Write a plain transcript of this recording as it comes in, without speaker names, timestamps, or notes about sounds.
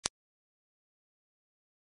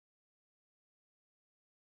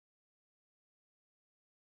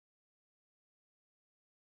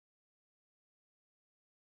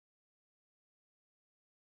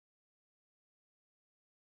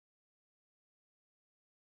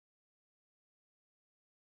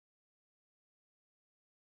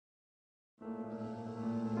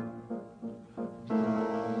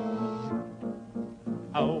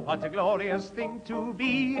Oh, what a glorious thing to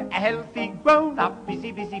be, a healthy, grown-up,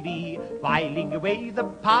 busy, busy bee, whiling away the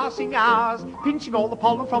passing hours, pinching all the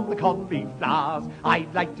pollen from the conby flowers.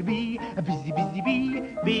 I'd like to be a busy, busy bee,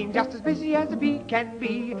 being just as busy as a bee can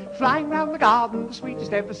be, flying round the garden, the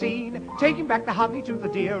sweetest ever seen, taking back the honey to the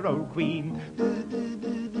dear old queen. Bzz, bzz,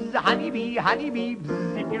 bzz, bzz, honeybee, honeybee,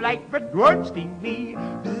 bzz, if you like, but don't sting me.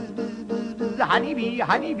 Bzz, bzz, bzz, bzz, honeybee,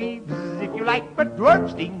 honeybee, bzz, if you like, but don't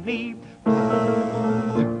sting me.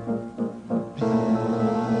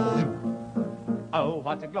 Oh,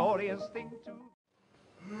 what a glorious thing to...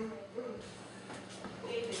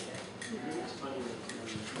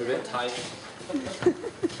 We're a bit tight.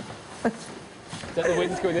 That the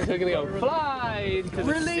wind's going this way, we're going to go fly into the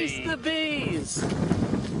Release sea. the bees!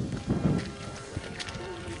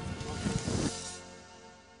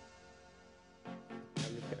 I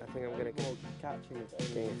think I'm going to get catching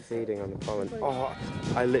feeding on the pollen. Oh,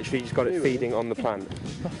 I literally just got it feeding on the plant.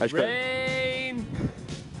 Rain!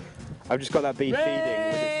 I've just got that bee feeding with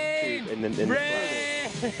its tube in the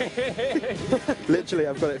plant. Literally,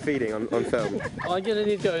 I've got it feeding on film. I'm going to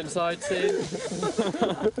need to go inside soon.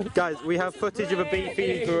 Guys, we have footage of a bee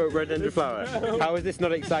feeding through a rhododendron flower. How is this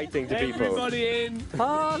not exciting to people? Everybody in!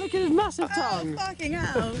 Oh, look at his massive tongue! Fucking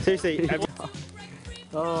hell. Seriously,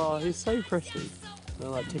 Oh, he's so pretty. I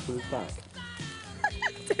like tickle his back.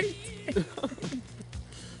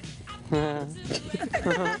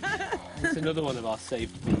 It's another one of our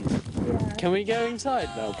saved bees. Yeah. Can we go inside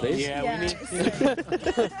now, please? Yeah, Yeah. we need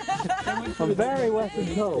to. I'm very wet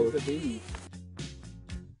and cold.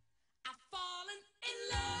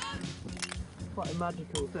 Quite a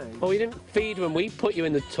magical thing. Oh, you didn't feed when we put you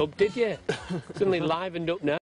in the tub, did you? Suddenly livened up now.